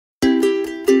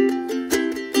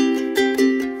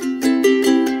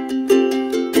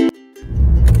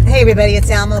Hey everybody, it's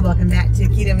Alma. Welcome back to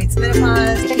Keto Meets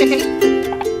Menopause. You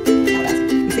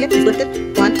see it? It's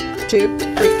lifted. 1, 2, 3.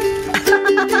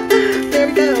 There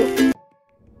we go.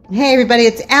 Hey everybody,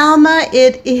 it's Alma.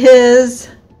 It is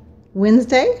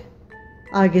Wednesday,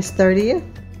 August 30th.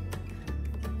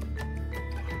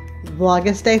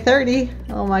 Vlogust day 30.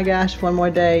 Oh my gosh, one more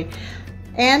day.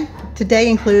 And today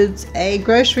includes a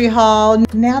grocery haul.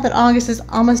 Now that August is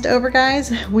almost over, guys,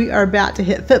 we are about to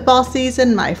hit football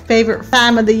season, my favorite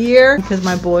time of the year, because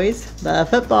my boys love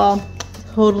football.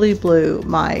 Totally blew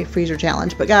my freezer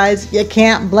challenge. But guys, you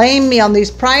can't blame me on these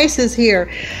prices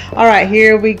here. All right,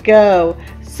 here we go.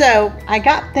 So I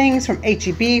got things from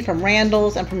H-E-B, from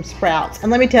Randall's, and from Sprouts.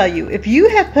 And let me tell you, if you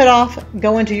have put off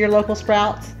going to your local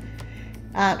Sprouts,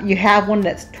 you have one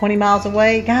that's 20 miles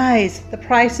away, guys, the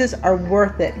prices are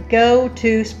worth it. Go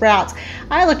to Sprouts.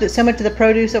 I looked at so much of the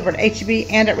produce over at H-E-B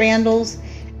and at Randall's,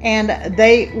 and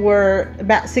they were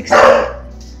about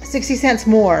 60 cents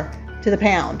more to the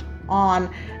pound on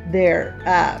their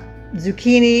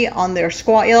zucchini, on their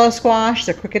yellow squash,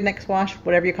 their crooked neck squash,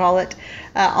 whatever you call it,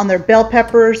 on their bell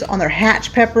peppers, on their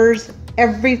hatch peppers.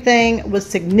 Everything was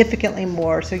significantly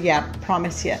more. So yeah,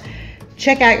 promise you.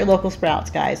 Check out your local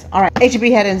Sprouts, guys. All right, H-E-B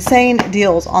had insane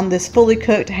deals on this fully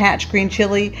cooked hatch green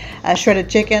chili shredded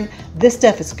chicken. This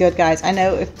stuff is good, guys. I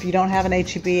know if you don't have an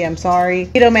H-E-B, I'm sorry.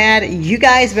 Keto mad, you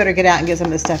guys better get out and get some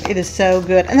of this stuff. It is so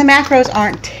good. And the macros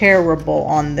aren't terrible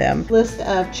on them. List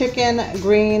of chicken,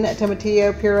 green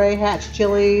tomatillo puree, hatch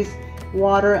chilies,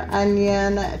 water,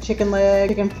 onion, chicken leg,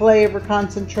 chicken flavor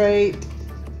concentrate,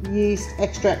 yeast,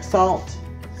 extract, salt,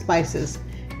 spices.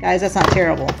 Guys, that's not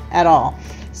terrible at all.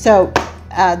 So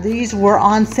these were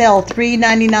on sale,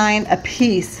 $3.99 a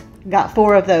piece. Got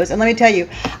 4 of those. And let me tell you,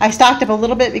 I stocked up a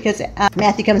little bit because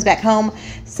Matthew comes back home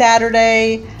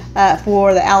Saturday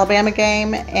for the Alabama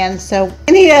game. And so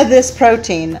any of this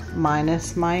protein,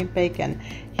 minus my bacon,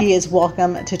 he is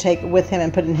welcome to take with him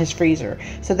and put in his freezer.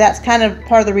 So that's kind of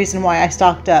part of the reason why I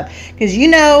stocked up. Because you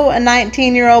know, a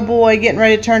 19-year-old boy getting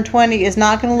ready to turn 20 is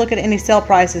not going to look at any sale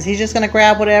prices. He's just going to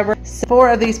grab whatever. So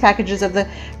 4 of these packages of the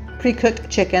pre-cooked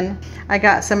chicken. I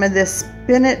got some of this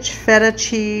spinach feta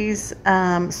cheese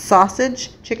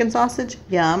sausage, chicken sausage,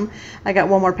 yum. I got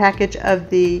one more package of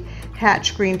the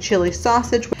hatch green chili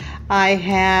sausage. I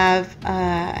have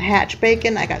hatch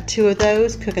bacon. I got 2 of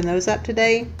those, cooking those up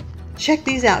today. Check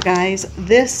these out, guys.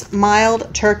 This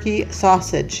mild turkey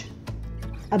sausage,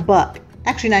 $1,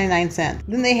 actually 99 cents.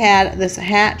 Then they had this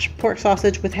hatch pork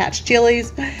sausage with hatch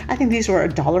chilies. I think these were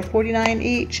 $1.49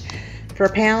 each. For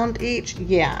a pound each.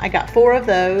 Yeah, I got 4 of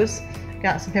those.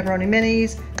 Got some pepperoni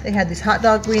minis. They had these hot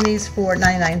dog greenies for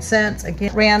 99 cents.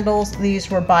 Again, Randall's, these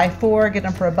were buy 4, get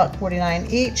them for $1.49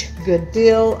 each. Good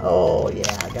deal. Oh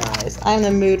yeah, guys, I'm in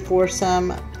the mood for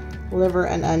some liver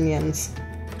and onions.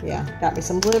 Yeah, got me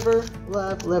some liver.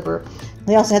 Love liver.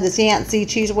 They also had this Yancey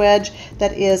cheese wedge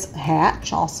that is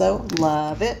hatch, also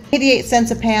love it. 88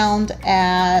 cents a pound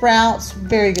at Sprouts,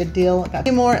 very good deal. Got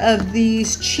 2 more of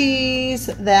these cheese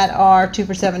that are 2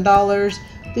 for $7.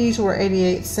 These were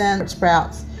 88 cents at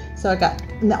Sprouts. So I got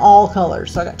in all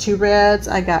colors. So I got 2 reds,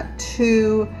 I got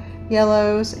 2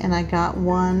 yellows, and I got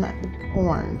 1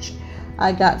 orange.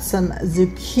 I got some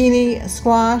zucchini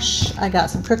squash. I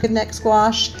got some crooked neck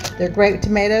squash. Their grape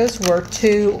tomatoes were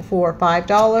 2 for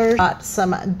 $5. Got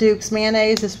some Duke's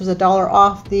mayonnaise. This was $1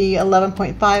 off the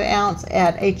 11.5 ounce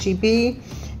at H-E-B.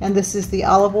 And this is the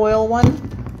olive oil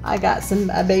one. I got some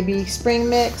baby spring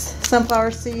mix, sunflower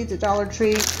seeds at Dollar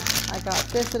Tree. I got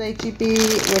this at H-E-B,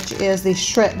 which is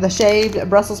the shaved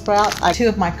Brussels sprouts. I have 2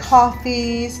 of my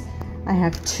coffees. I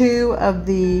have 2 of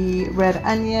the red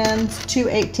onions, 2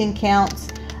 18 counts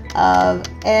of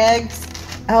eggs.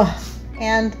 Oh,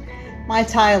 and my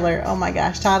Tyler, oh my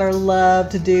gosh, Tyler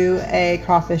loved to do a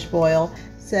crawfish boil.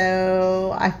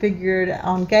 So I figured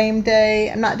on game day,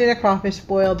 I'm not doing a crawfish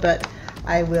boil, but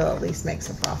I will at least make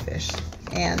some crawfish.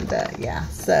 And yeah,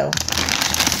 so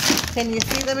can you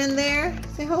see them in there?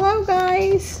 Say hello,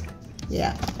 guys.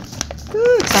 Yeah.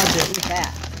 Ooh, excited to eat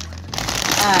that.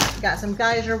 Got some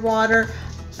geyser water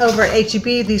over at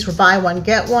H-E-B. These were buy 1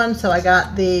 get 1. So I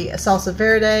got the salsa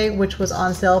verde, which was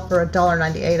on sale for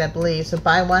 $1.98, I believe. So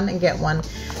buy 1 and get 1.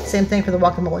 Same thing for the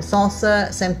guacamole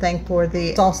salsa. Same thing for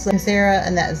the salsa casera,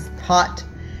 and that is hot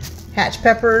hatch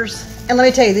peppers. And let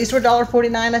me tell you, these were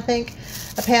 $1.49, I think,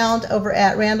 a pound over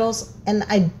at Randall's. And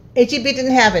H-E-B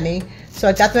didn't have any, so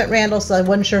I got them at Randall's. So I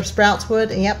wasn't sure if Sprouts would,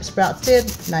 and yep, Sprouts did.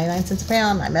 99 cents a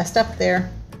pound. I messed up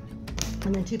there.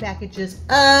 And then 2 packages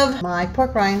of my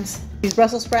pork rinds. These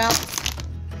Brussels sprouts.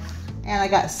 And I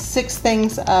got 6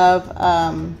 things of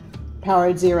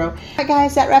Powerade Zero. Alright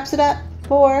guys, that wraps it up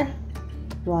for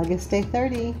Vlogust day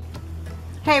 30.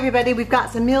 Hey everybody, we've got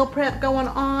some meal prep going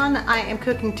on. I am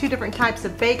cooking 2 different types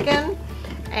of bacon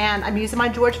and I'm using my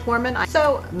George Foreman.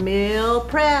 So meal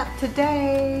prep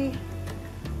today,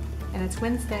 and it's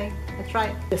Wednesday, that's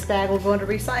right. This bag will go into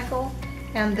recycle,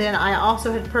 and then I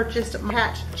also had purchased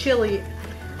Hatch chili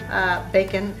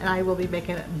bacon, and I will be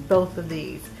making both of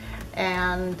these.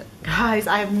 And guys,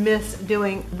 I have missed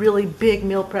doing really big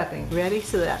meal prepping. Ready?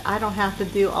 So that I don't have to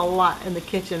do a lot in the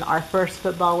kitchen our first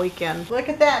football weekend. Look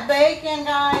at that bacon,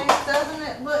 guys. Doesn't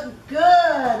it look good?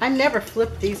 I never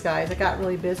flipped these, guys. I got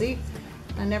really busy.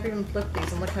 I never even flipped these,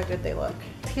 and look how good they look.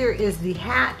 Here is the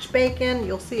Hatch bacon.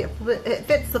 You'll see it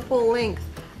fits the full length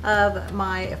of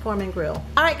my Foreman grill.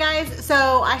 All right guys,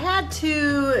 so I had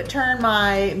to turn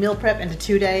my meal prep into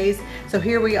 2 days. So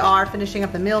here we are finishing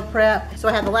up the meal prep. So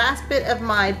I had the last bit of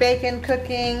my bacon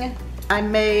cooking. I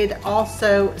made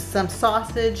also some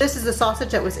sausage. This is the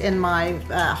sausage that was in my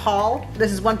haul.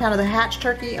 This is 1 pound of the Hatch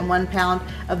turkey and 1 pound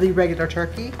of the regular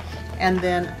turkey. And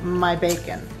then my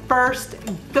bacon. First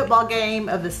football game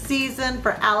of the season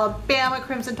for Alabama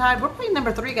Crimson Tide. We're playing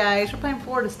number 3, guys. We're playing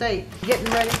Florida State. Getting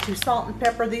ready to salt and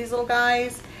pepper these little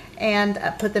guys and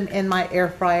put them in my air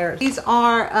fryer. These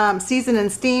are seasoned and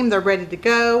steamed. They're ready to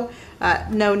go.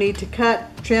 No need to cut,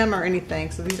 trim, or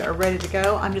anything. So these are ready to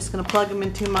go. I'm just gonna plug them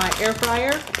into my air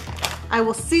fryer. I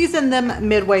will season them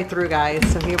midway through, guys.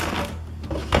 So here,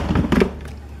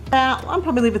 I'll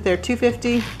probably leave it there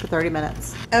 250 for 30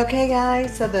 minutes. Okay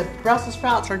guys, so the Brussels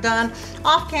sprouts are done.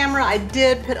 Off camera, I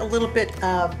did put a little bit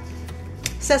of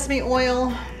sesame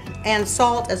oil and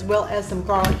salt, as well as some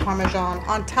garlic parmesan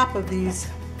on top of these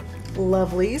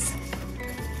lovelies.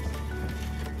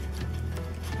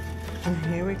 And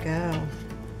here we go.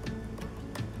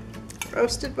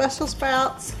 Roasted Brussels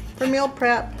sprouts for meal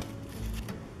prep.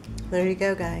 There you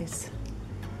go, guys.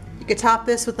 You could top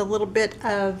this with a little bit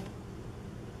of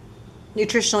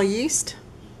nutritional yeast.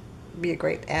 Be a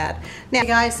great add. Now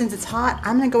guys, since it's hot,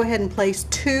 I'm gonna go ahead and place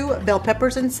 2 bell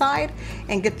peppers inside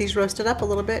and get these roasted up a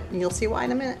little bit, and you'll see why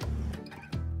in a minute.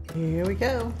 Here we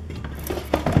go.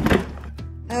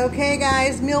 Okay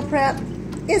guys, meal prep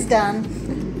is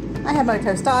done. I have my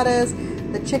tostadas,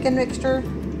 the chicken mixture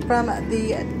for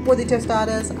the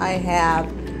tostadas. I have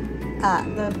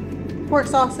the pork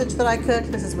sausage that I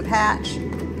cooked. This is with Hatch.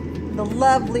 The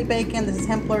lovely bacon. This is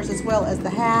Hempler's, as well as the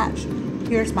Hatch.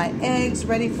 Here's my eggs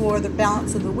ready for the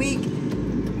balance of the week.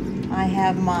 I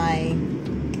have my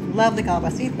lovely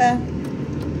calabacita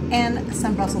and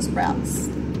some Brussels sprouts.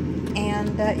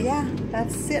 And yeah,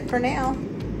 that's it for now.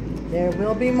 There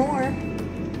will be more.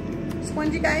 Just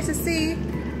wanted you guys to see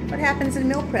what happens in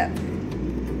meal prep.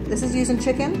 This is using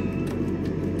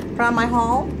chicken from my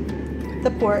haul,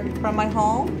 the pork from my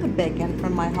haul, the bacon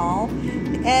from my haul,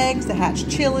 the eggs, the Hatch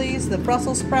chilies, the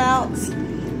Brussels sprouts,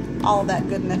 all of that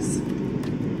goodness.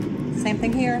 Same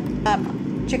thing here.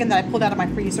 Chicken that I pulled out of my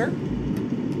freezer.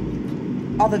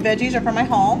 All the veggies are from my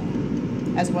haul,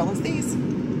 as well as these.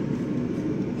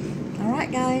 All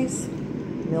right, guys.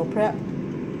 Meal prep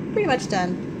pretty much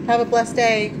done. Have a blessed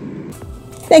day.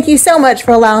 Thank you so much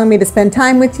for allowing me to spend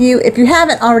time with you. If you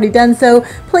haven't already done so,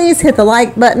 please hit the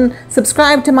like button,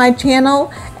 subscribe to my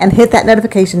channel, and hit that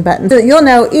notification button so that you'll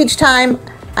know each time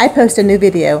I post a new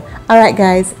video. All right,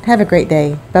 guys, have a great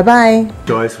day. Bye-bye.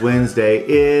 Choice Wednesday,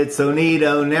 it's so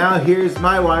neato. Now here's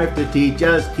my wife to teach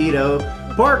us keto.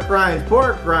 Pork rinds,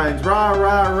 rah,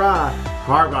 rah, rah.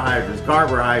 Carbohydrates,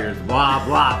 blah,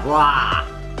 blah, blah.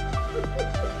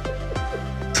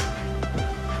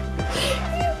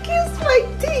 You kissed my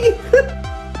teeth.